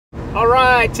All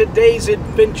right, today's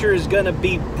adventure is going to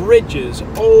be bridges,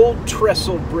 old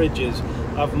trestle bridges.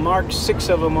 I've marked 6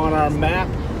 of them on our map,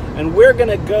 and we're going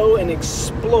to go and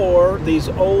explore these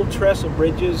old trestle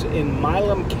bridges in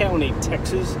Milam County,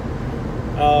 Texas.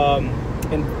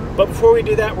 But before we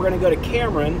do that, we're going to go to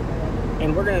Cameron,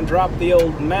 and we're going to drop the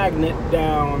old magnet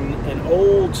down an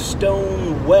old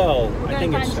stone well. We're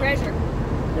going to find treasure.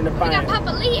 We're going to find. We got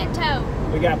Papa Lee in tow.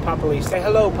 We got Papa Lee. Say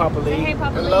hello, Papa Lee. Say hey,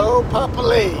 Papa Lee. Hello, Papa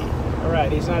Lee. All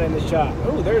right, he's not in the shot.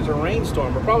 Oh, there's a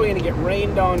rainstorm. We're probably going to get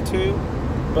rained on too,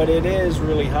 but it is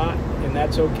really hot, and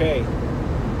that's okay.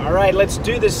 All right, let's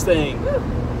do this thing. Woo.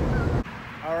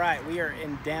 All right, we are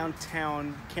in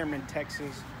downtown Cameron,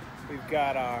 Texas. We've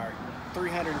got our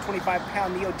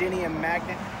 325-pound neodymium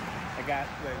magnet. I got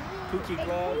the Pookie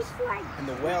gloves, and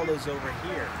the well is over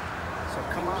here. So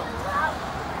come on.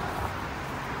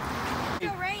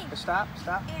 No rain. Stop.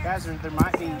 Guys, there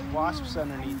might be wasps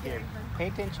underneath here. Pay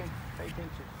attention.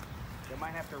 They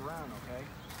might have to run, okay?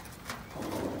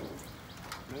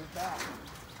 Move back.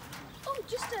 Oh,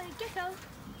 just a gecko.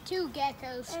 2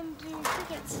 geckos. And 2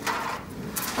 crickets. 2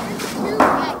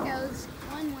 geckos.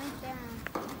 One went down.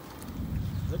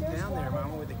 Look down there,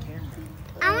 Mama, with the camera.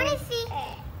 I want to see.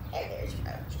 I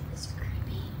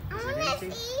want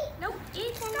to see. Nope,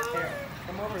 it's not. Here,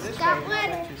 come over this way Got and I'll one.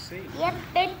 let you see. Yep,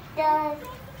 it does.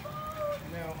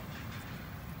 No.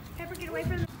 Pepper, get away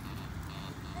from the...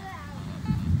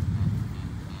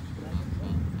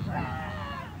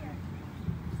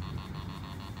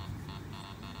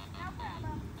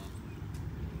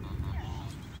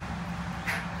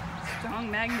 Strong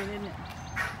magnet, isn't it?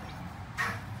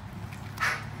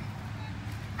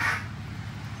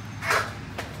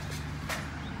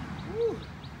 Woo!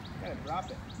 Gotta drop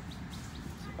it.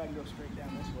 See if I can go straight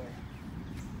down this way.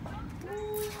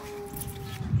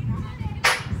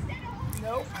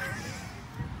 Nope.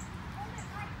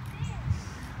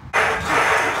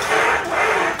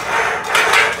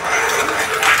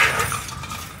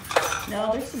 No,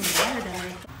 there's some water down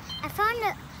there.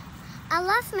 I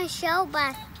lost my shell, but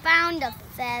I found a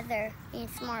feather.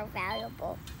 It's more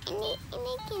valuable. And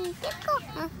it can tickle.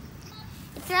 Huh?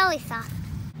 It's really soft.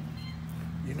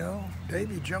 You know,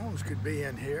 Davy Jones could be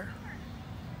in here.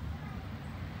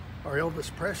 Or Elvis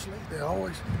Presley. They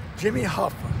always... Jimmy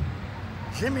Hoffa.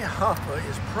 Jimmy Hoffa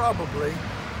is probably...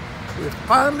 We've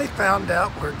finally found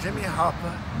out where Jimmy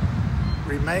Hoffa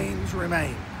remains.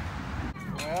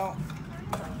 Well,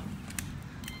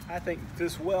 I think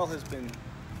this well has been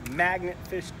magnet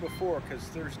fished before because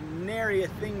there's nary a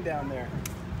thing down there.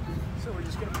 So we're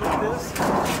just gonna put this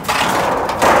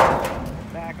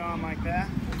back on like that.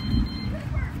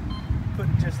 Put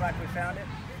it just like we found it.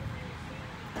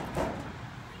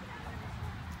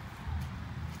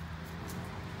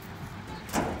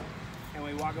 And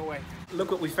we walk away.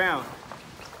 Look what we found.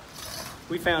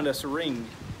 We found us a ring.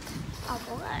 Oh,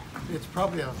 what? It's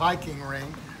probably a Viking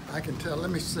ring. I can tell.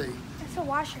 Let me see. It's a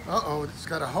washer. Uh-oh, it's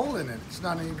got a hole in it. It's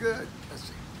not any good. Let's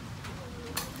see.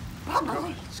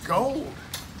 It's gold.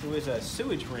 It was a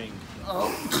sewage ring. Oh,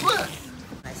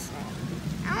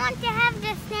 I want to have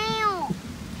the snail.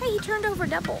 Hey, he turned over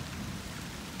double.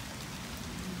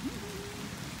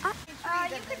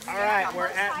 All right, we're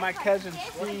at my cousin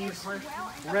Steve's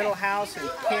rental house in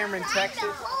Cameron, Texas.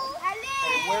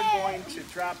 And we're going to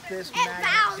drop this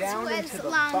magnet down into the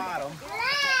bottom.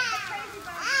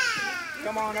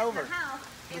 Come on over.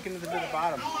 Look into the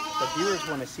bottom. The viewers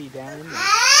want to see down in there.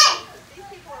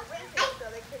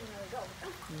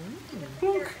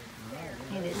 Will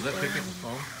that pick up the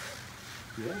phone?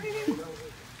 Yeah.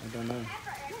 I don't know.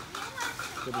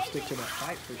 It'll stick to that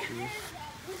pipe for sure.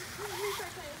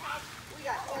 We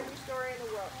got every story in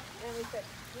the world, and we said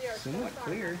we are Somewhat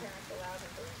clear.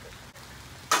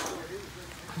 I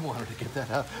wanted to get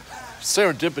that out.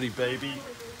 Serendipity, baby.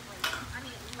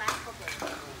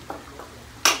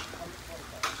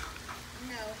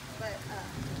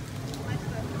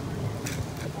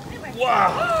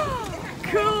 Wow!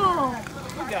 Cool.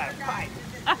 We got a pipe.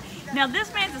 Now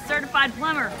this man's a certified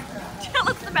plumber. Tell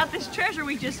us about this treasure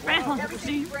we just found,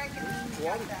 Steve.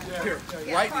 Here,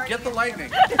 get the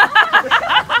lightning.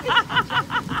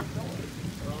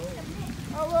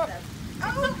 Oh, look.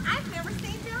 Oh, I've never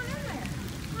seen down in there.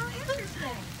 How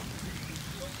interesting.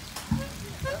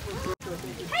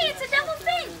 Hey, it's a double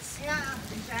Sphinx. Yeah,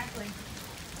 exactly.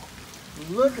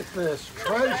 look at this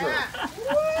treasure.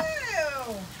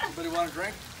 Woo! Anybody want a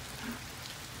drink?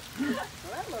 Well,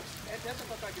 that doesn't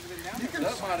look like it's been down there.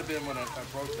 That might have been when I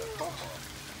broke that phone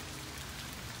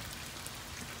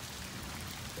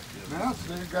Now,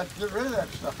 so you got to get rid of that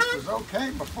stuff. It was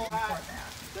okay before.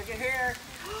 Look at here.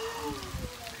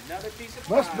 Another piece of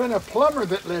Must have pie. been a plumber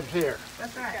that lived here.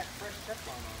 That's right. Got fresh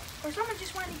Teflon on Or someone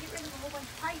just wanted to get rid of a whole bunch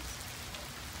of pipes.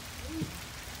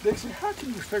 Dixie, how can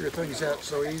you figure things out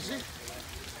so easy?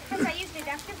 Because I used a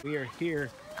dumpster. it. We are here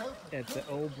at the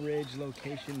Old Bridge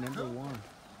location number 1.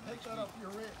 Take that off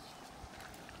your wrist.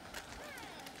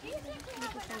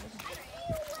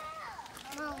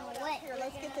 Mama, wait. Here,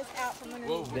 let's get this out from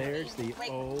underneath. There's the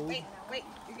old Wait,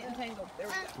 you're getting tangled. There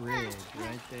we go. bridge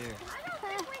right there.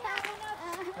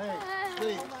 Hey,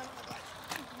 Steve.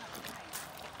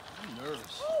 I'm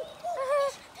nervous.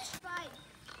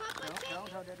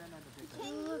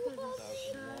 Look at the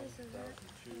size of it.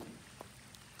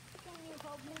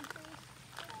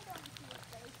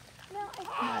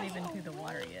 Not even to the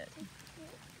water yet.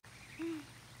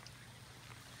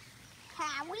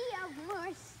 We have more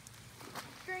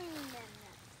string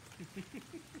than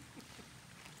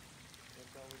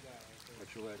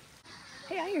What's your leg?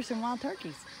 Hey, I hear some wild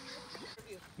turkeys.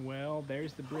 Well,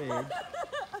 there's the bridge.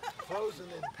 Closing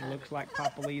in. Looks like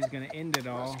Papa Lee's gonna end it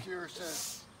all. Cure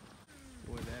sense.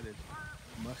 Boy, that is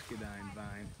muscadine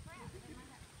vine.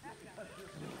 I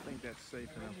don't think that's safe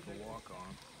enough to walk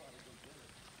on.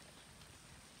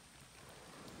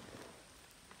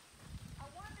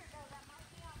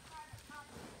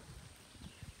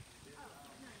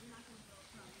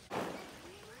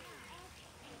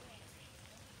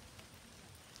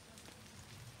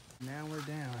 Now we're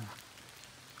down.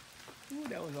 Ooh,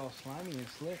 that was all slimy and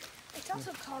slick. It's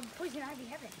also called Poison Ivy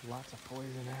Heaven. Lots of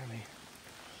poison ivy.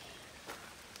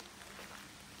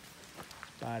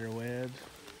 Spider webs.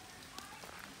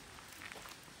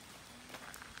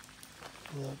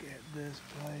 Look at this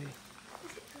place.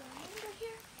 Is it drying under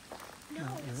here? No,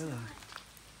 Not it's really. not.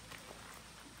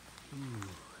 Ooh.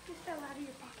 Just fell out of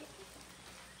your pocket.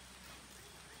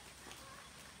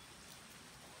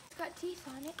 It's got teeth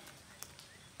on it.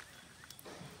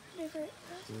 Whatever it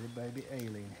does. Little baby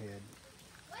alien head.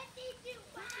 What did you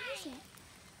What is buy? it?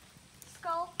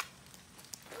 Skull.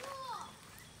 Cool.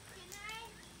 Can I?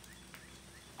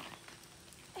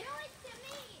 Show it to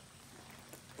me.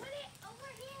 Put it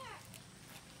over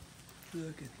here.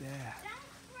 Look at that. Don't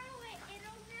throw it.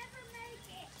 It'll never make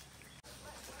it.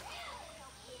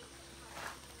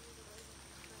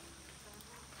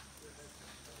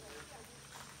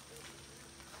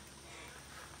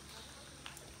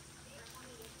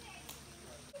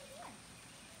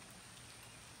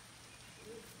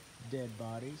 Dead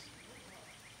bodies.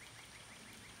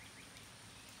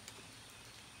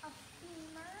 A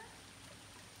femur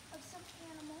of some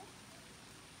animal.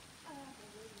 A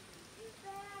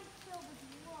bag filled with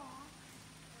rocks.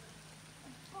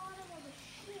 A bottom of a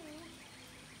shoe.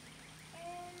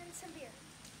 And some beer.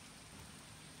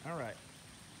 All right,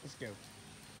 let's go.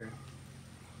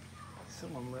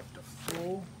 Someone left a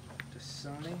full to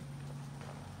Sunny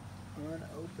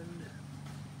unopened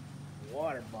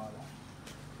water bottle.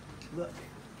 Look,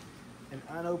 an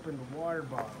unopened water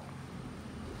bottle.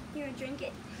 You wanna drink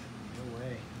it? No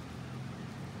way.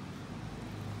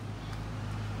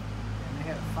 And they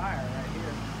had a fire right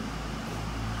here.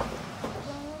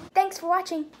 Thanks for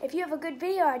watching. If you have a good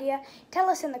video idea, tell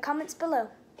us in the comments below.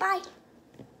 Bye!